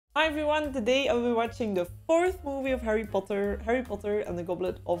Hi everyone, today I'll be watching the fourth movie of Harry Potter and the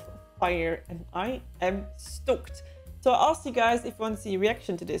Goblet of Fire, and I am stoked. So I asked you guys if you want to see a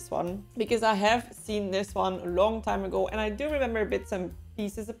reaction to this one, because I have seen this one a long time ago and I do remember bits and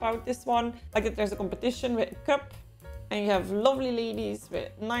pieces about this one, like that there's a competition with a cup and you have lovely ladies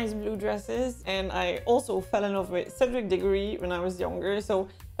with nice blue dresses, and I also fell in love with Cedric Diggory when I was younger, so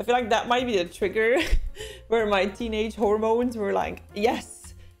I feel like that might be the trigger where my teenage hormones were like, yes,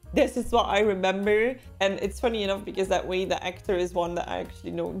 this is what I remember. And it's funny enough because that way the actor is one that I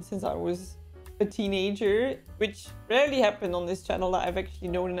actually known since I was a teenager, which rarely happened on this channel that I've actually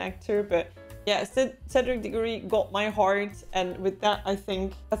known an actor. But yeah, Cedric Diggory got my heart, and with that I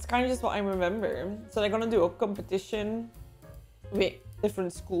think that's kind of just what I remember. So they're gonna do a competition with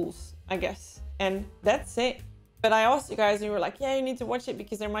different schools, I guess, and that's it. But I asked you guys and you were like, yeah, you need to watch it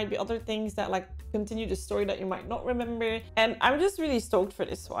because there might be other things that like continue the story that you might not remember. And I'm just really stoked for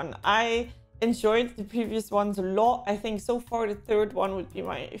this one. I enjoyed the previous ones a lot. I think so far the third one would be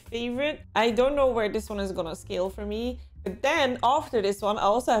my favorite. I don't know where this one is gonna scale for me. But then after this one, I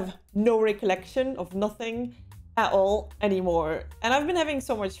also have no recollection of nothing at all anymore, and I've been having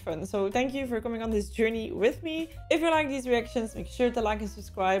so much fun. So thank you for coming on this journey with me. If you like these reactions, make sure to like and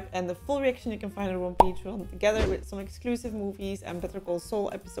subscribe, and the full reaction you can find on Patreon, together with some exclusive movies and Better Call Saul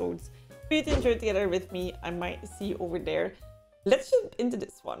episodes for you to enjoy together with me. I might see you over there. Let's jump into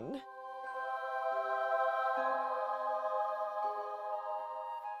this one.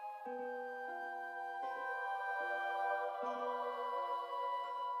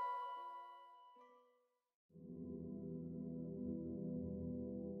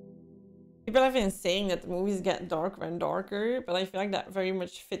 People have been saying that the movies get darker and darker, but I feel like that very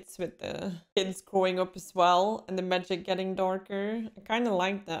much fits with the kids growing up as well, and the magic getting darker. I kind of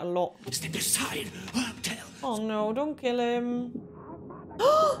like that a lot. Step aside, or I'll tell. Oh no, don't kill him.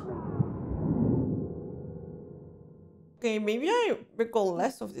 Okay, maybe I recall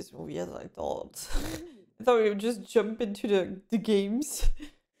less of this movie as I thought. I thought we would just jump into the games.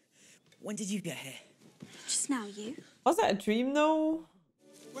 When did you get here? Just now, you. Was that a dream though?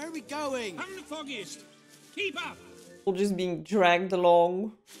 Where are we going? I'm the foggiest. Keep up. Or just being dragged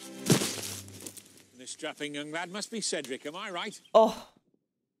along. This strapping young lad must be Cedric, am I right? Oh.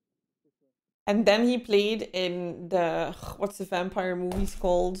 And then he played in the, what's the vampire movies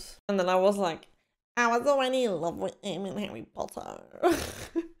called? And then I was like, I was already in love with him in Harry Potter.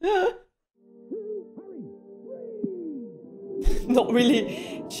 Not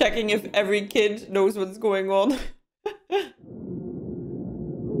really checking if every kid knows what's going on.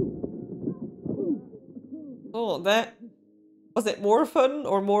 Oh, that... Was it more fun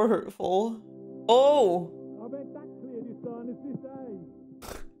or more hurtful? Oh! I bet that cleared his sinus this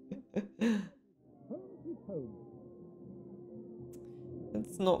day.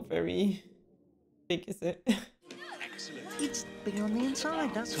 It's not very big, is it? Excellent. It's bigger on the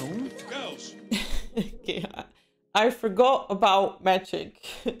inside, that's all. Girls. Okay, I forgot about magic.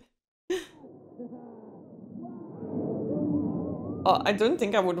 Oh, I don't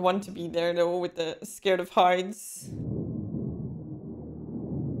think I would want to be there though with the scared of heights.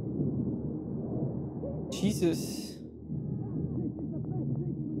 Jesus.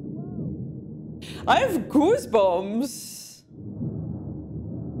 I have goosebumps.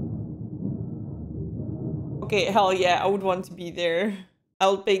 Okay, hell yeah, I would want to be there.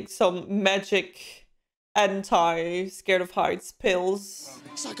 I'll take some magic anti-scared of heights pills.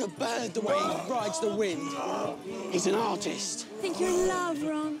 It's like a bird the way he rides the wind. He's an artist. I think you're in love,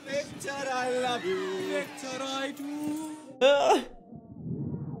 Ron. Victor, I love you. Victor, I do.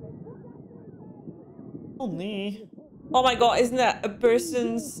 Oh no. Oh my god, isn't that a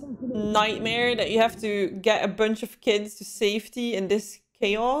person's nightmare that you have to get a bunch of kids to safety in this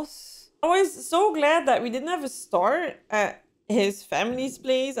chaos? I was so glad that we didn't have a start at his family's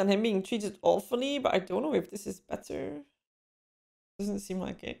place and him being treated awfully, but I don't know if this is better. Doesn't seem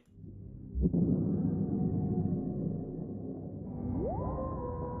like it.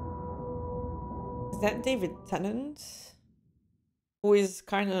 Is that David Tennant? Who is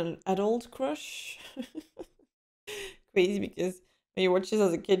kind of an adult crush? Crazy, because when you watch this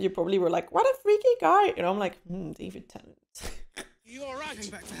as a kid, you probably were like, what a freaky guy. And I'm like, David Tennant. You all right? Came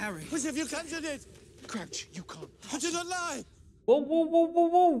back to Harry. As if you conjured it. Crouch, you can't. I did not lie. Whoa, whoa, whoa, whoa,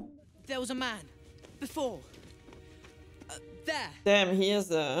 whoa. There was a man. Before. There. Damn, he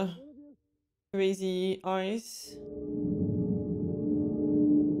has crazy eyes.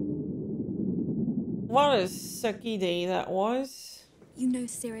 What a sucky day that was. You know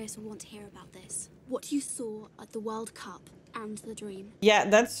Sirius will want to hear about this. What you saw at the World Cup and the dream. Yeah,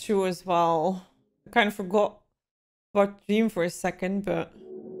 that's true as well. I kind of forgot about Dream for a second, but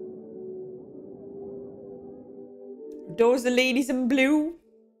Those the ladies in blue?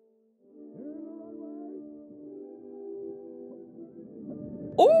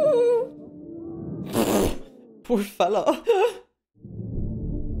 Oh! Poor fella.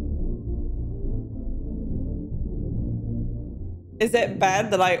 Is it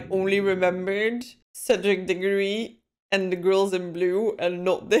bad that I only remembered Cedric Diggory and the girls in blue and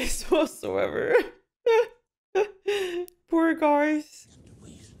not this whatsoever? Poor guys.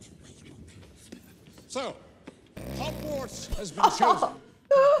 So, Hogwarts has been chosen.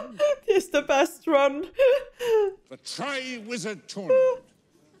 It's the best run. The Tri-Wizard Tournament.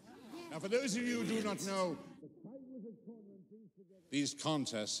 Now, for those of you who do not know, these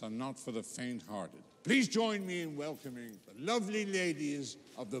contests are not for the faint-hearted. Please join me in welcoming the lovely ladies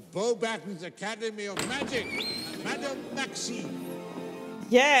of the Beauxbatons Academy of Magic, Madame Maxime.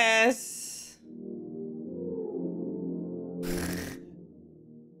 Yes.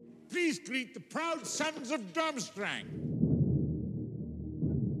 Please greet the proud sons of Durmstrang.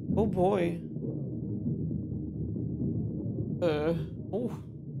 Oh boy. Oh.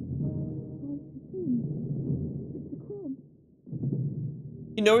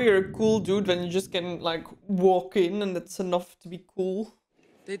 You know you're a cool dude when you just can like walk in and that's enough to be cool.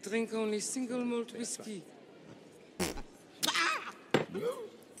 They drink only single malt whiskey. Ah!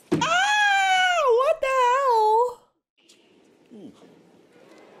 What the hell?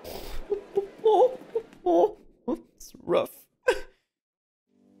 It's rough.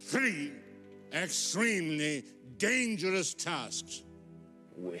 3 extremely dangerous tasks.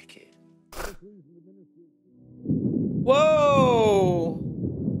 Wicked. Whoa!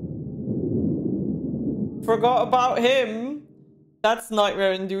 Forgot about him. That's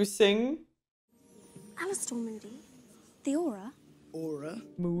nightmare-inducing. Alistair Moody. The aura. Aura.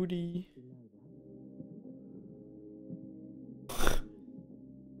 Moody.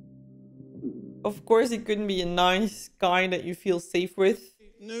 Of course, he couldn't be a nice guy that you feel safe with.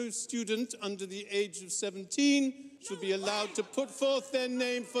 No student under the age of 17 should be allowed to put forth their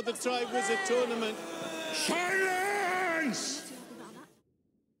name for the Tri-Wizard Tournament. Silence!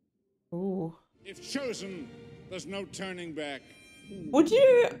 Ooh. If chosen, there's no turning back. Would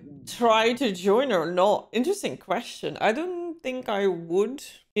you try to join or not? Interesting question. I don't think I would.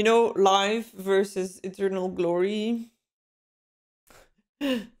 You know, life versus eternal glory.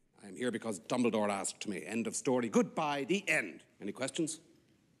 I'm here because Dumbledore asked me. End of story. Goodbye, the end. Any questions?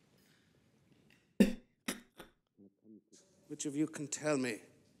 Which of you can tell me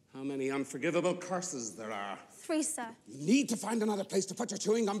how many unforgivable curses there are? 3, sir. You need to find another place to put your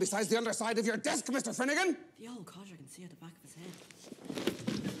chewing gum besides the underside of your desk, Mr. Finnegan. The old codger can see at the back of his head.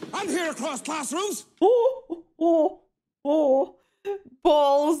 I'm here across classrooms. Oh,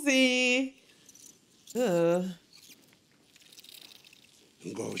 ballsy.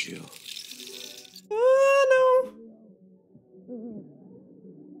 Goes you. No.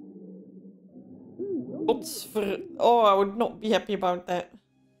 Oh, I would not be happy about that.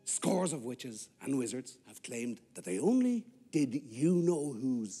 Scores of witches and wizards have claimed that they only did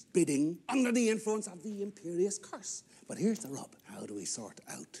you-know-who's bidding under the influence of the Imperious Curse. But here's the rub. How do we sort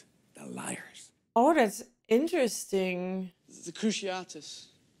out the liars? Oh, that's interesting. The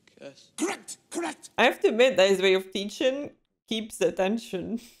Cruciatus curse. Correct, correct. I have to admit that his way of teaching keeps the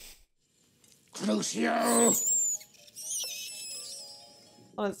attention. Crucio!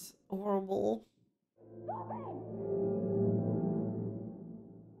 Oh, that's horrible.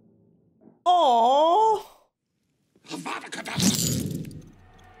 Oh.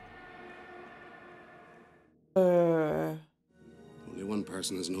 Only one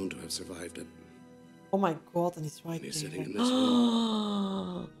person is known to have survived it. Oh my god, and he's right And he's there. sitting in this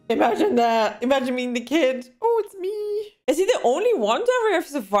room. Imagine that. Imagine being the kid. Oh, it's me. Is he the only one to ever have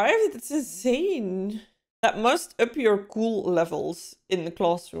survived it? That's insane. That must up your cool levels in the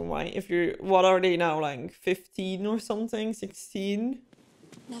classroom, right? If you're, what are they now, like 15 or something? 16?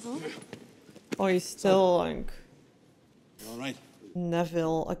 Neville. Oh, he's still like... You all right?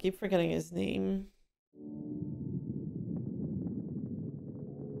 Neville. I keep forgetting his name.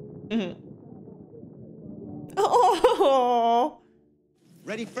 Oh!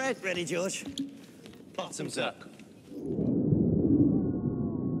 Ready, Fred? Ready, George. Bottoms up.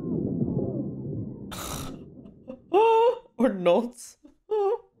 Or not.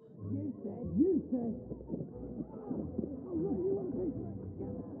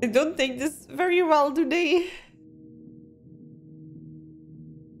 They don't take this very well, do they?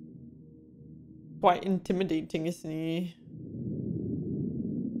 Quite intimidating, isn't he?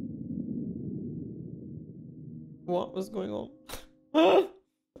 What was going on?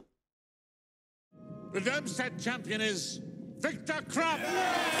 The Darmstadt champion is Victor Crumb.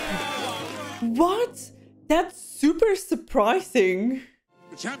 What? That's super surprising.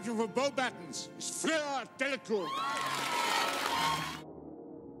 The champion for bow battens is Fleur Delacour.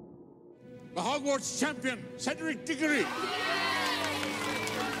 The Hogwarts champion, Cedric Diggory.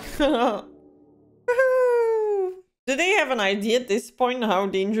 Do they have an idea at this point how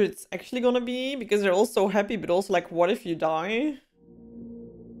dangerous it's actually gonna be? Because they're all so happy, but also like, what if you die?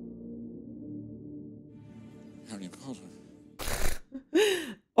 Harry Potter.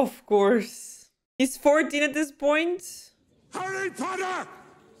 Of course. He's 14 at this point. Harry Potter!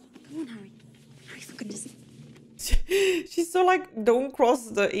 Come on, Harry. Harry, for goodness. She's so like, don't cross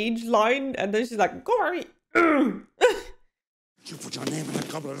the age line, and then she's like, go Harry. You put your name in a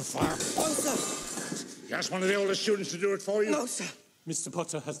goblet of fire. No, sir. You asked one of the oldest students to do it for you? No, sir. Mr.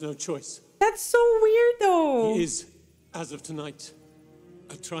 Potter has no choice. That's so weird, though. He is, as of tonight,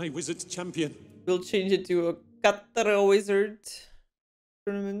 a Tri-Wizard champion. We'll change it to a Qatar Wizard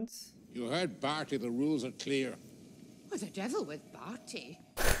tournament. You heard Barty, the rules are clear. Oh, the devil with Barty.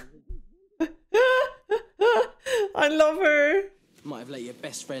 I love her. Might have let your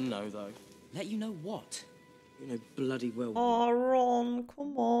best friend know, though. Let you know what? You know bloody well. Oh, Ron,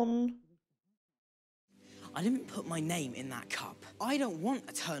 come on. I didn't put my name in that cup. I don't want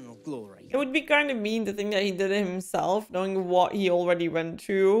eternal glory. It would be kind of mean to think that he did it himself, knowing what he already went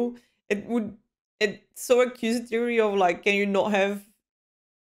through. It's so accusatory of like, can you not have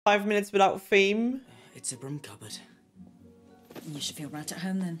 5 minutes without fame? It's a broom cupboard. You should feel right at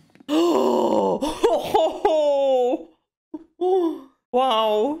home then. Oh,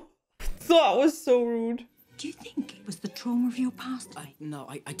 wow. That was so rude. Do you think it was the trauma of your past? No,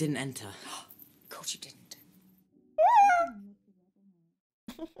 I didn't enter. Of course you didn't.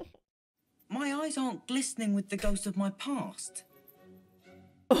 My eyes aren't glistening with the ghost of my past.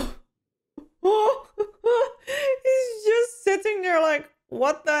 He's just sitting there like,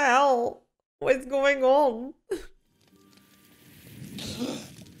 what the hell? What's going on?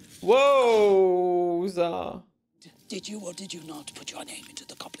 Whoa, Zah. Did you or did you not put your name into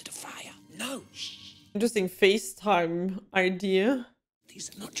the goblet of fire? No. Interesting FaceTime idea. These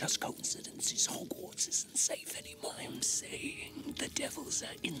are not just coincidences. Hogwarts isn't safe anymore. I'm saying the devils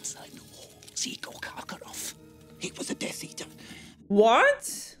are inside the walls. Igor Karkaroff. He was a Death Eater.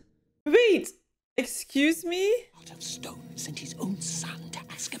 What? Wait, excuse me? Out of Stone sent his own son to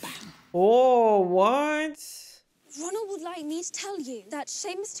Azkaban. Oh, what? Ronald would like me to tell you that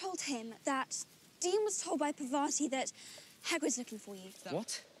Seamus told him that Dean was told by Parvati that Hagrid's looking for you.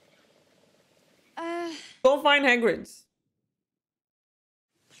 What? Go find Hagrid.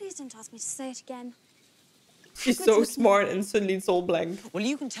 Please don't ask me to say it again. She's so smart and suddenly it's all blank. Well,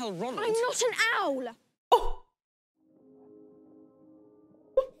 you can tell Ronald. I'm not an owl. Oh.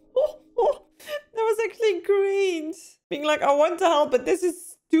 That was actually great. Being like, I want to help, but this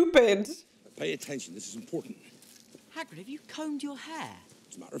is stupid. Pay attention, this is important. Hagrid, have you combed your hair?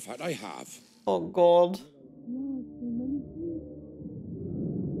 As a matter of fact, I have. Oh, God.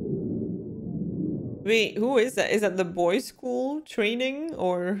 Wait, who is that? Is that the boys' school training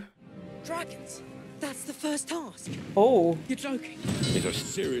or? Dragons. That's the first task. Oh. You're joking. These are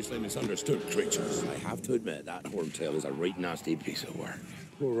seriously misunderstood creatures. I have to admit, that horntail is a right nasty piece of work.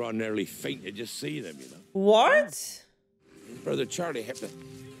 Poor Ron nearly fainted just see them, you know. What? Brother Charlie had to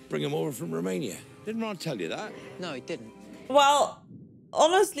bring him over from Romania. Didn't Ron tell you that? No, he didn't. Well,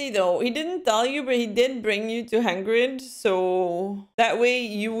 honestly though, he didn't tell you, but he did bring you to Hagrid, so that way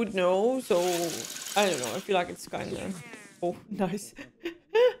you would know. So I don't know. I feel like it's kind of nice.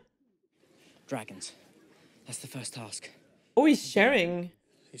 Dragons. That's the first task. Oh, he's sharing.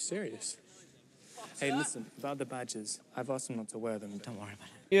 He's serious. Hey, listen, about the badges. I've asked him not to wear them. Don't worry about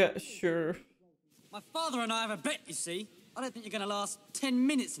it. Yeah, sure. My father and I have a bet, you see. I don't think you're going to last 10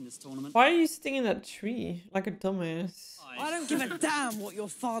 minutes in this tournament. Why are you sitting in that tree like a dumbass? I don't give a damn what your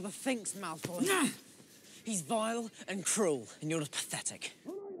father thinks, Malfoy. He's vile and cruel, and you're just pathetic.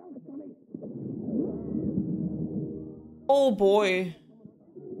 Oh boy.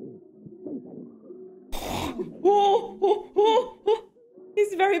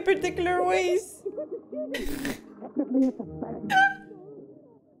 He's very particular ways. Is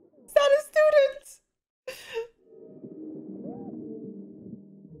that a student?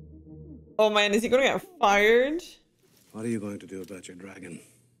 Oh man, is he gonna get fired? What are you going to do about your dragon?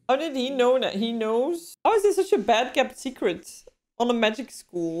 How did he know that he knows? How is this such a bad kept secret on a magic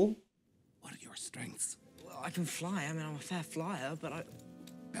school? What are your strengths? Well, I can fly. I mean, I'm a fair flyer, but I...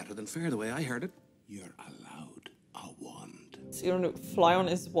 Better than fair, the way I heard it. You're allowed a wand. So you're gonna fly on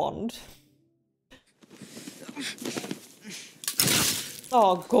his wand.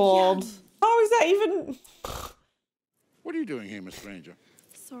 Oh god. How is that even... What are you doing here, Miss Granger?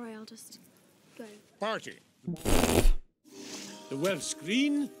 Sorry, I'll just go? Party. The Welsh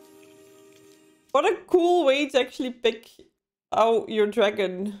screen. What a cool way to actually pick out your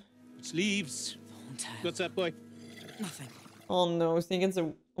dragon. Which leaves. What's that, boy? Nothing. Oh no, Sneakins,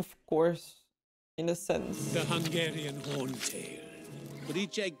 of course, in a sense. The Hungarian horntail. But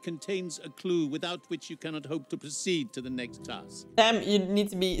each egg contains a clue without which you cannot hope to proceed to the next task. Damn, you need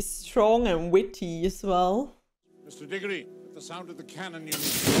to be strong and witty as well. Mr. Diggory, at the sound of the cannon, you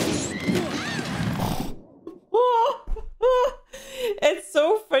It's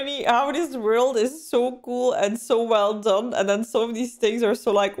so funny how this world is so cool and so well done, and then some of these things are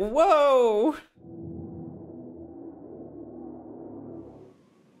so like, whoa!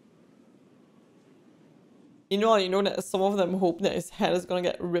 You know that some of them hope that his head is gonna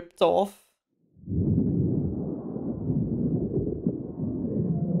get ripped off.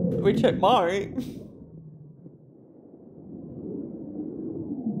 Which it might.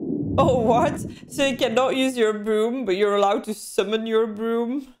 Oh, what? So you cannot use your broom, but you're allowed to summon your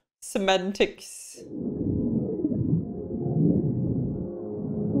broom? Semantics.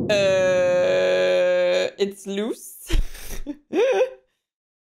 It's loose.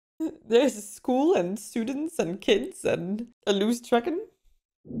 There's a school and students and kids and a loose dragon.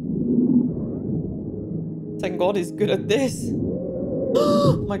 Thank God he's good at this.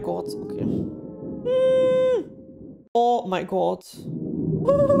 Oh my God, okay. Oh my God.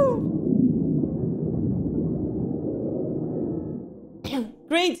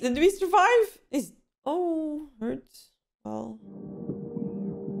 Great, did we survive? Oh, hurts. Well.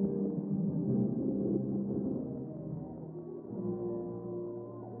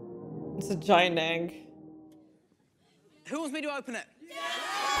 It's a giant egg. Who wants me to open it?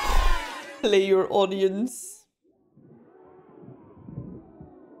 Play your audience.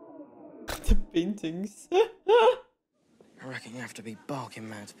 The paintings. I reckon you have to be barking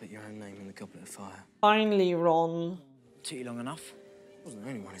mad to put your own name in the Goblet of Fire. Finally, Ron. Took you long enough. I wasn't the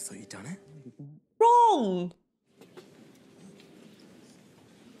only one who thought you'd done it. Ron!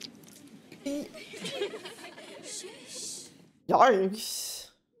 Yikes.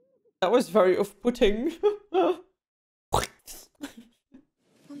 That was very off-putting. Mum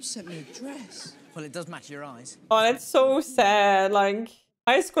sent me a dress. Well, it does match your eyes. Oh, that's so sad. Like,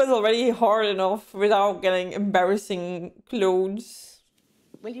 high school is already hard enough without getting embarrassing clothes.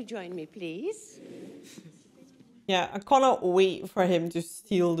 Will you join me, please? Yeah, I cannot wait for him to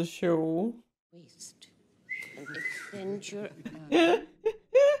steal the show. Waist. And extend your...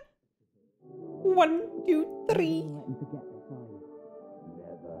 1, 2, 3.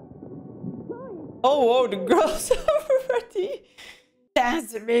 Oh, whoa, the girls are already.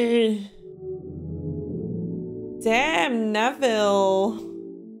 That's me. Damn, Neville.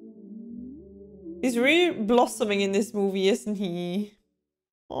 He's really blossoming in this movie, isn't he?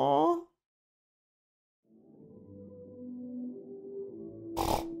 Aww.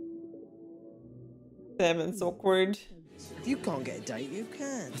 Damn, it's awkward. If you can't get a date, you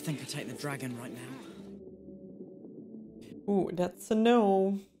can. I think I'll take the dragon right now. Ooh, that's a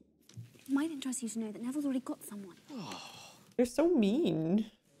no. It might interest you to know that Neville's already got someone. Oh, you're so mean.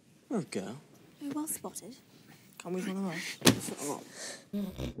 You're a girl. Oh, well spotted. Can we run away?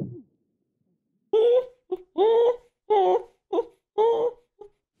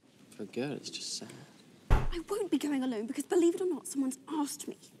 For a girl, it's just sad. I won't be going alone because, believe it or not, someone's asked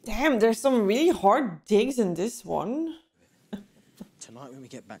me. Damn, there's some really hard digs in this one. Tonight when we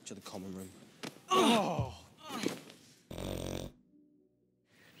get back to the common room. Oh!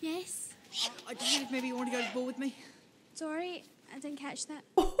 Yes? I don't know if maybe you want to go to the ball with me? Sorry, I didn't catch that.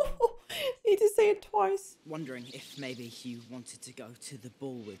 Need to say it twice. Wondering if maybe you wanted to go to the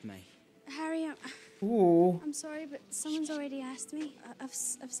ball with me. Harry, Ooh. I'm sorry, but someone's already asked me. I've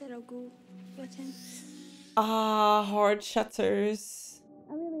said I'll go with him. Ah, heart shatters.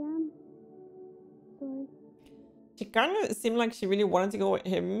 I really am. Sorry. She kind of seemed like she really wanted to go with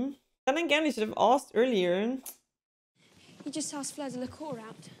him. Then again, he should have asked earlier. He just asked Fleur de la Cour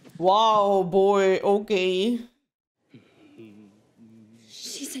out. Wow, boy, okay.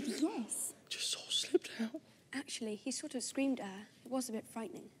 She said yes. Just sort of slipped out. Actually, he sort of screamed at her. It was a bit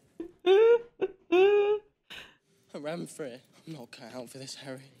frightening. I ran for it. I'm not cut out for this,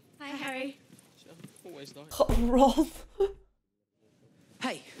 Harry. Hi, Harry. Always like. Oh, Ron.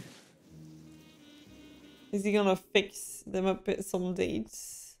 Hey. Is he gonna fix them up at some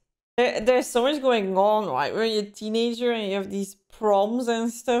dates? There's so much going on, right? When you're a teenager and you have these proms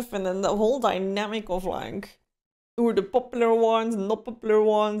and stuff, and then the whole dynamic of like, who are the popular ones and not popular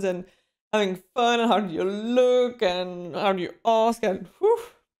ones, and having fun, and how do you look, and how do you ask, and whew.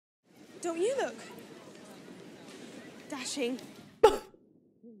 Don't you look dashing?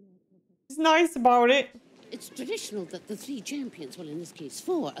 He's nice about it. It's traditional that the 3 champions, well, in this case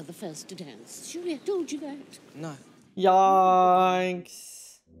 4, are the first to dance. Surely I told you that. No.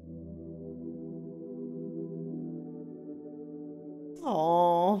 Yikes.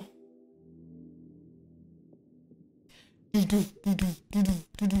 Aww.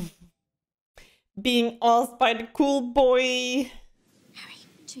 Being asked by the cool boy. Harry,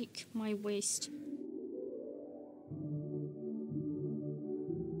 take my waist.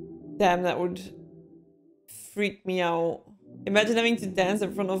 Damn, that would freak me out. Imagine having to dance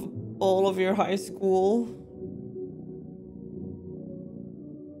in front of all of your high school.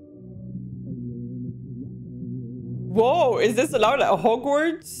 Whoa, is this allowed at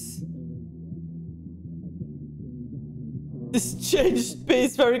Hogwarts? This changed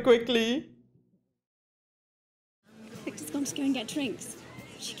pace very quickly. Victor's gone to go and get drinks.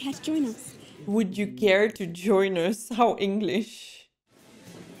 Would you care to join us? Would you care to join us? How English.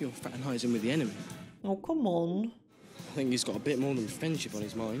 You're fraternizing with the enemy. Oh, come on. I think he's got a bit more than friendship on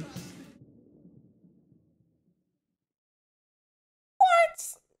his mind.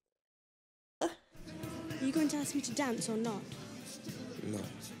 Are you going to ask me to dance or not? No.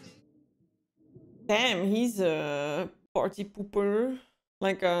 Damn, he's a party pooper.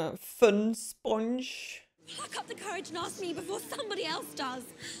 Like a fun sponge. Pluck up the courage and ask me before somebody else does.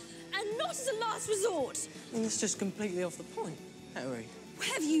 And not as a last resort. It's just completely off the point, Harry. Where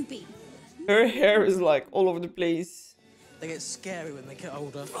have you been? Her hair is like all over the place. They get scary when they get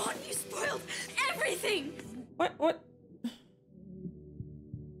older. Ron, you spoiled everything! What?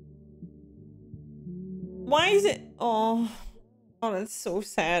 Why is it? Oh, that's so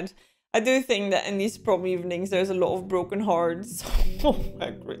sad. I do think that in these prom evenings, there's a lot of broken hearts. Oh my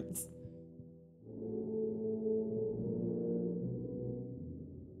god.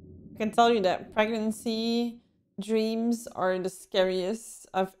 I can tell you that pregnancy dreams are the scariest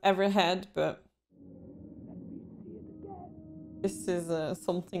I've ever had, but this is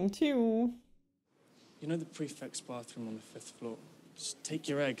something too. You know the prefect's bathroom on the 5th floor? Just take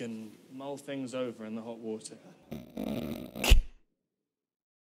your egg and mull things over in the hot water.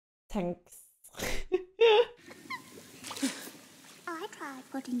 Thanks. I'd try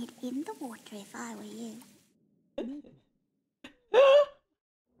putting it in the water if I were you.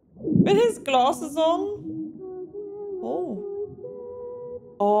 With his glasses on? Oh.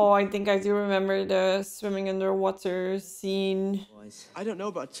 Oh, I think I do remember the swimming underwater scene. I don't know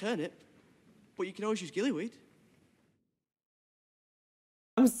about turnip, but you can always use gillyweed.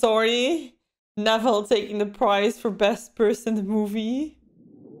 I'm sorry. Neville taking the prize for best person in the movie.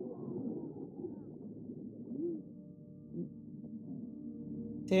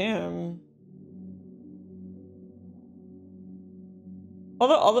 Damn. Are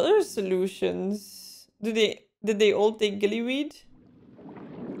there other solutions? Did they all take gillyweed?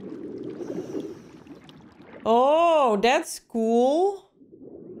 Oh, that's cool.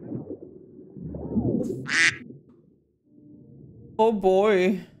 Oh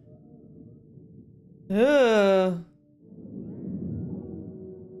boy. Ugh.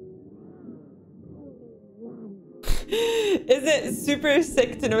 Is it super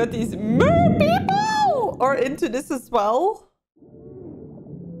sick to know that these mer people are into this as well?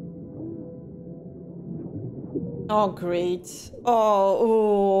 Oh, great.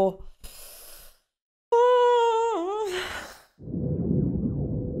 Oh.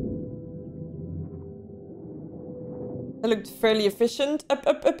 That looked fairly efficient. Up.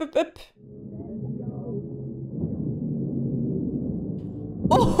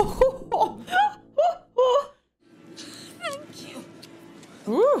 Oh! Thank you.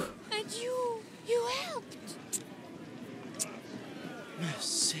 Ooh. And you helped.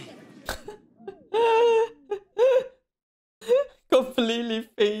 Merci. Completely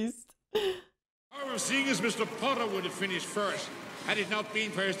phased. However, seeing as Mr. Potter would have finished first, had it not been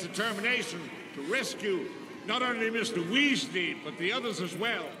for his determination to rescue not only Mr. Weasley, but the others as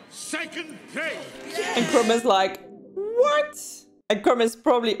well. Second place! And Crumb is like, what? And Crumb is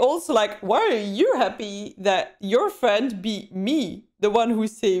probably also like, why are you happy that your friend beat me, the one who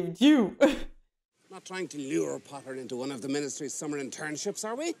saved you? Not trying to lure Potter into one of the ministry's summer internships,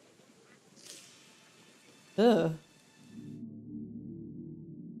 are we? Ugh.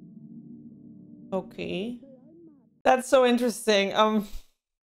 Okay. That's so interesting.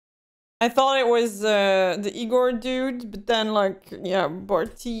 I thought it was the Igor dude, but then like, yeah,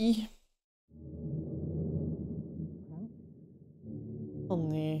 Barty. Oh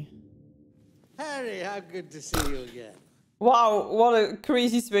no. Harry, how good to see you again. Wow, what a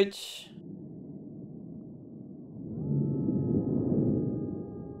crazy switch.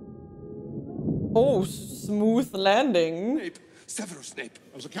 Oh, smooth landing. Severus Snape.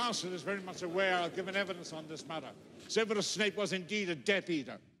 As the council is very much aware, I'll give an evidence on this matter. Severus Snape was indeed a Death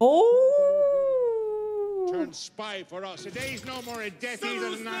Eater. Oh! Turned spy for us. Today he's no more a Death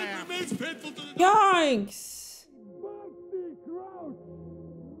Eater than I am. Yikes!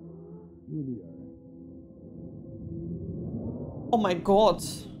 Oh my god.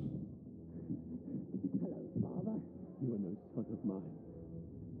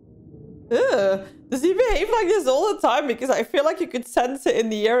 Ugh. Does he behave like this all the time? Because I feel like you could sense it in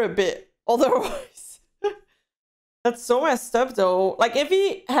the air a bit. Otherwise. That's so messed up though. Like if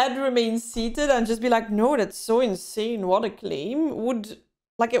he had remained seated and just be like, no, that's so insane. What a claim. Would...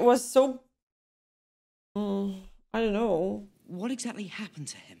 Like it was so... I don't know. What exactly happened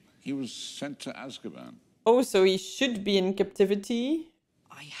to him? He was sent to Azkaban. Oh, so he should be in captivity?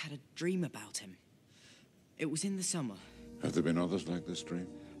 I had a dream about him. It was in the summer. Have there been others like this dream?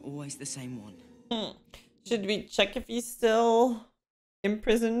 Always the same one. Should we check if he's still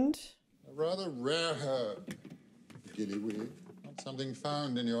imprisoned? A rather rare herb, gillyweed. Not something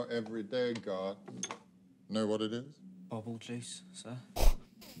found in your everyday garden. Know what it is? Bubble juice, sir.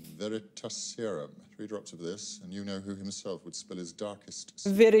 Veritas 3 drops of this, and you know who himself would spill his darkest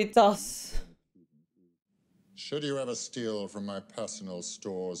secret. Veritas. Should you ever steal from my personal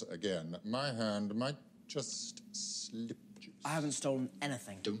stores again, my hand might just slip juice. I haven't stolen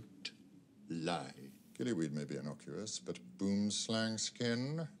anything. Don't lie. Gillyweed may be innocuous, but boomslang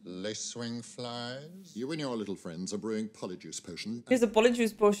skin, lacewing flies. You and your little friends are brewing polyjuice potion. Here's a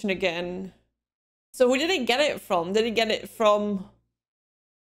polyjuice potion again. So who did he get it from? Did he get it from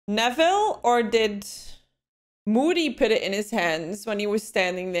Neville, or did Moody put it in his hands when he was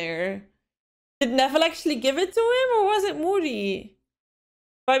standing there? Did Neville actually give it to him, or was it Moody?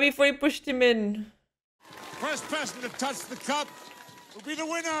 Right before he pushed him in. First person to touch the cup will be the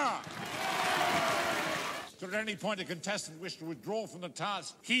winner. Should at any point a contestant wish to withdraw from the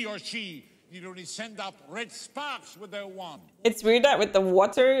task, he or she need only send up red sparks with their wand. It's weird that with the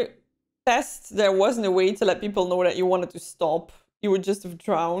water test, there wasn't a way to let people know that you wanted to stop. You would just have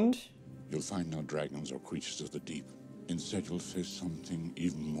drowned. You'll find no dragons or creatures of the deep. Instead, you'll face something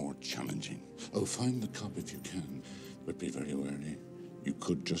even more challenging. Oh, find the cup if you can, but be very wary. You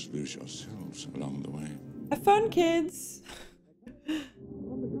could just lose yourselves along the way. Have fun, kids.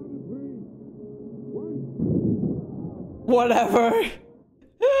 Whatever.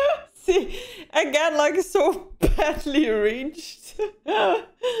 See, again, like so badly arranged.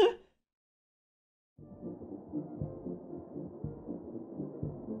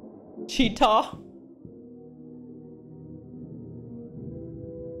 Cheetah.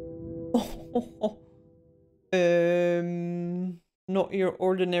 Not your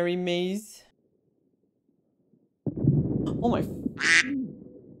ordinary maze. Oh my.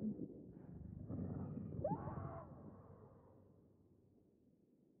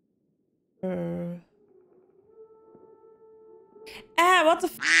 What the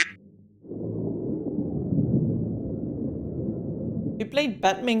f. We played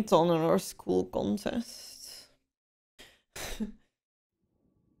badminton in our school contest.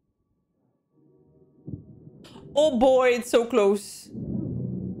 Oh boy, it's so close.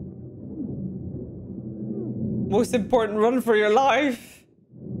 Most important run for your life.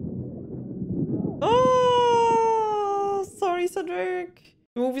 Oh, sorry, Cedric.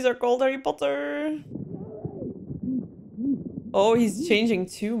 The movies are called Harry Potter. Oh, he's changing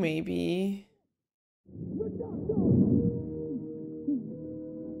too, maybe.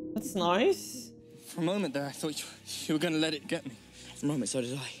 That's nice. For a moment there, I thought you were going to let it get me. For a moment, so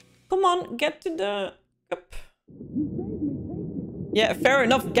did I. Come on, get to the cup. Yeah, fair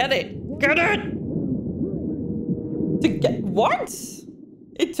enough. Get it. Get it! To get what?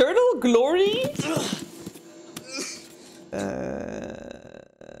 Eternal glory?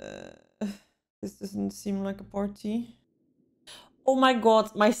 This doesn't seem like a party. Oh my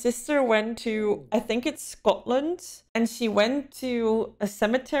god, my sister went to, I think it's Scotland, and she went to a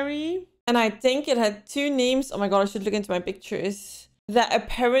cemetery, and I think it had 2 names. Oh my god, I should look into my pictures. That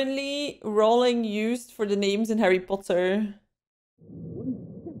apparently Rowling used for the names in Harry Potter.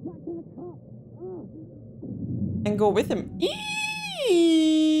 And go with him.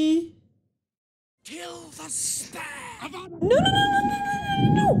 Eee! Kill the stag! No, no, no, no, no,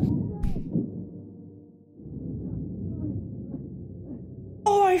 no, no.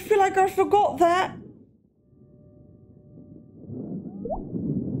 Oh, I feel like I forgot that.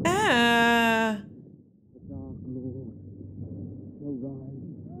 Ah.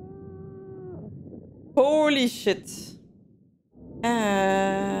 Holy shit.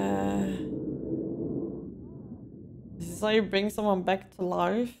 This is how you bring someone back to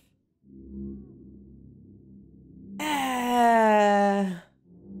life.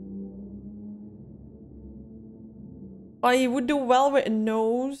 Oh, he would do well with a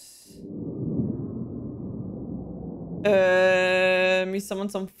nose. We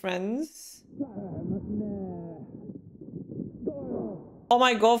summoned some friends. Oh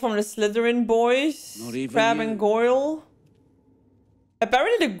my god, from the Slytherin boys. Crab and Goyle.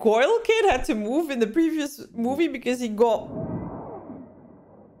 Apparently the Goyle kid had to move in the previous movie because he got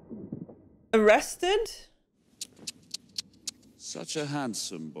arrested. Such a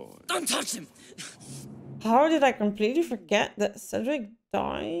handsome boy. Don't touch him! How did I completely forget that Cedric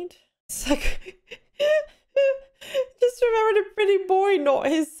died? It's like... Just remember the pretty boy, not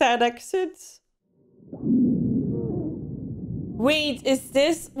his sad exit. Wait, is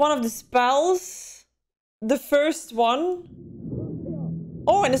this one of the spells? The first one?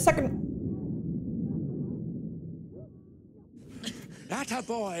 Oh, and the second... That a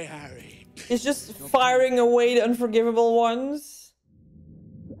boy, Harry. It's just firing away the unforgivable ones.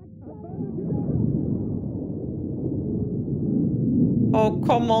 Oh,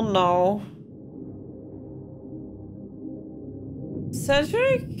 come on now.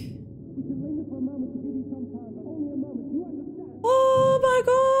 Cedric? Oh my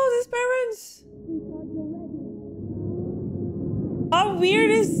god, his parents! How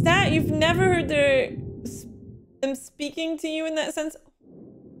weird is that? You've never heard them speaking to you in that sense?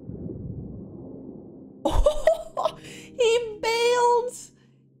 Oh, he bailed!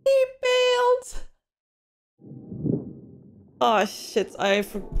 He bailed! Oh shit, I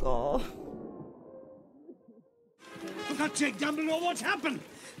forgot. For God's sake, Dumbledore, what's happened?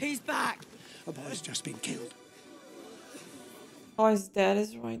 He's back. A boy's just been killed. Oh, his dad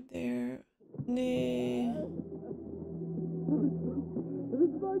is right there. Nee.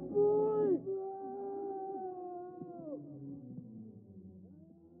 It's my boy!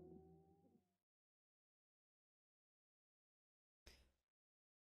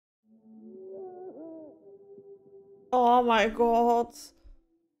 Oh my god.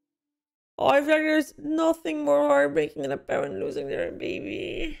 Oh, I feel like there's nothing more heartbreaking than a parent losing their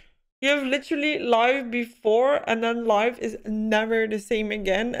baby. You have literally life before and then life is never the same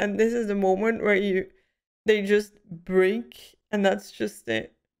again. And this is the moment where they just break and that's just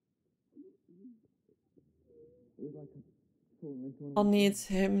it. Oh, nee, it's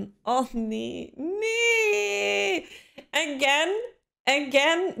him. Oh, nee. Nee!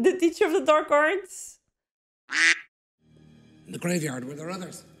 Again, the teacher of the dark arts. In the graveyard, were there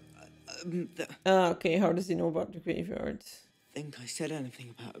others? Okay, how does he know about the graveyard? Think I said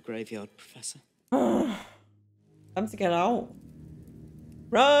anything about a graveyard, Professor? Time to get out.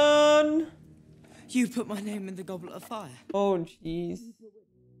 Run! You put my name in the Goblet of Fire. Oh, jeez.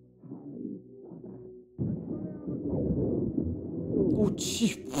 Oh,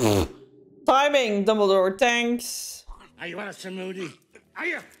 jeez. Timing, Dumbledore, thanks. Are you Alistair Moody? Are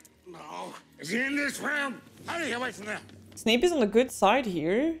you? No. Is he in this room? Hurry, away from there. Snape is on the good side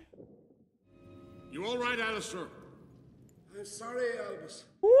here. You all right, Alistair? I'm sorry, Albus.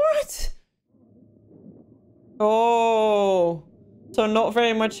 What? Oh. So not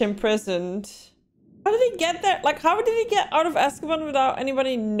very much imprisoned. How did he get there? Like, how did he get out of Azkaban without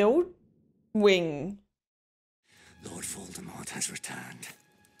anybody knowing? Lord Voldemort has returned.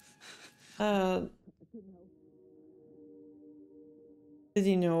 Did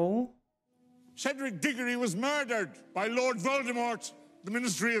he know? Cedric Diggory was murdered by Lord Voldemort. The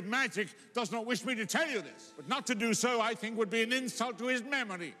Ministry of Magic does not wish me to tell you this, but not to do so, I think, would be an insult to his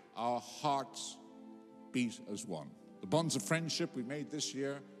memory. Our hearts beat as one. The bonds of friendship we made this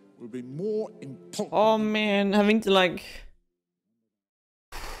year will be more important. Oh man, having to like...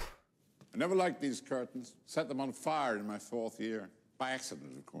 I never liked these curtains. Set them on fire in my 4th year. By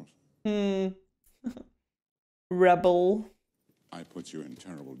accident, of course. Rebel. I put you in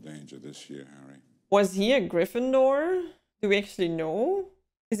terrible danger this year, Harry. Was he a Gryffindor? Do we actually know?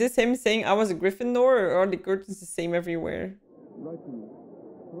 Is this him saying I was a Gryffindor, or are the curtains the same everywhere?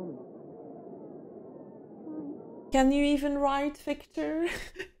 Can you even write, Victor?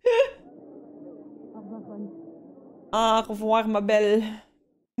 Au revoir, ma belle.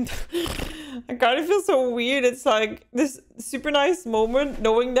 I kind of feel so weird. It's like this super nice moment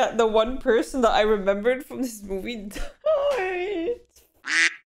knowing that the one person that I remembered from this movie died.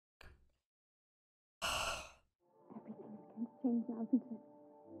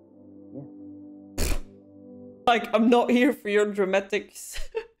 Like, I'm not here for your dramatics.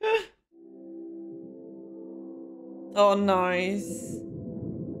 Oh, nice.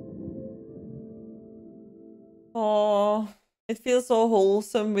 Oh, it feels so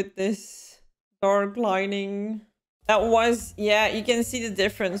wholesome with this dark lining. That was, yeah, you can see the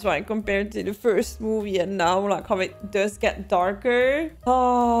difference, right, compared to the first movie and now, like how it does get darker.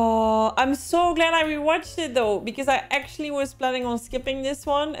 Oh, I'm so glad I rewatched it though, because I actually was planning on skipping this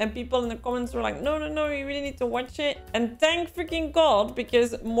one and people in the comments were like, no, you really need to watch it. And thank freaking God,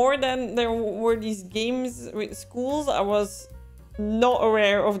 because more than there were these games with schools, I was not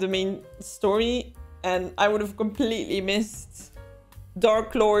aware of the main story and I would have completely missed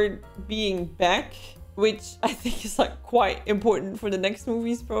Dark Lord being back, which I think is like quite important for the next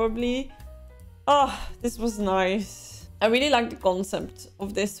movies probably. Oh, this was nice. I really like the concept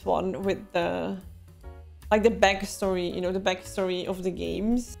of this one with the like the backstory, you know, the backstory of the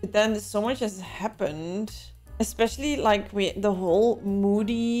games. But then so much has happened, especially like with the whole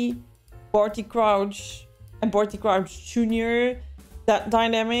Moody, Barty Crouch and Barty Crouch Jr., that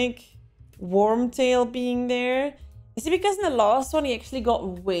dynamic, Wormtail being there. Is it because in the last one he actually got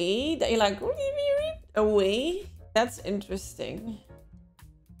away that you're like away? That's interesting.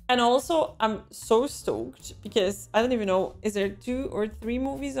 And also, I'm so stoked because I don't even know, is there 2 or 3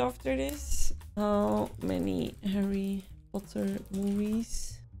 movies after this? How many Harry Potter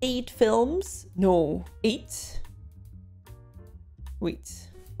movies? 8 films? No, 8? Wait.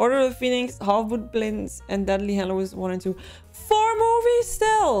 Order of the Phoenix, Half-Blood Prince, and Deadly Hallows 1 and 2. 4 movies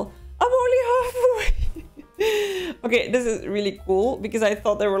still! I'm only halfway! Okay, this is really cool because I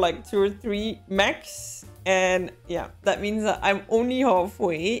thought there were like 2 or 3 max. And yeah, that means that I'm only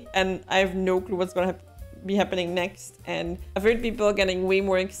halfway and I have no clue what's gonna be happening next. And I've heard people getting way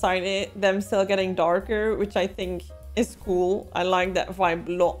more excited, them still getting darker, which I think is cool. I like that vibe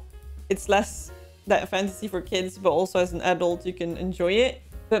a lot. It's less that fantasy for kids, but also as an adult you can enjoy it.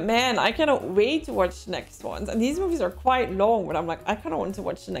 But man, I cannot wait to watch the next ones. And these movies are quite long, but I'm like, I kind of want to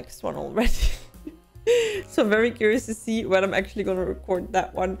watch the next one already. So I'm very curious to see when I'm actually going to record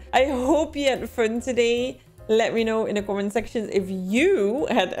that one. I hope you had fun today. Let me know in the comment section if you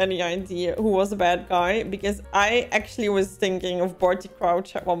had any idea who was the bad guy, because I actually was thinking of Barty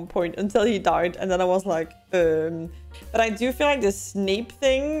Crouch at one point until he died, and then I was like, But I do feel like the Snape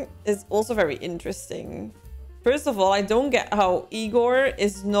thing is also very interesting. First of all, I don't get how Igor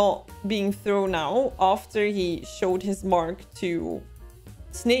is not being thrown out after he showed his mark to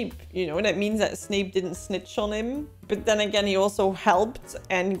Snape, you know. That means that Snape didn't snitch on him. But then again, he also helped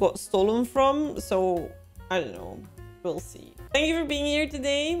and got stolen from. So, I don't know. We'll see. Thank you for being here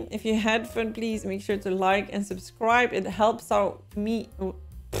today. If you had fun, please make sure to like and subscribe. It helps out me.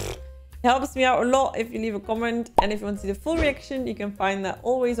 It helps me out a lot if you leave a comment. And if you want to see the full reaction, you can find that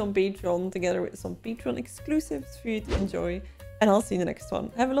always on Patreon, together with some Patreon exclusives for you to enjoy. And I'll see you in the next one.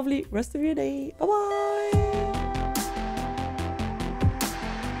 Have a lovely rest of your day. Bye-bye.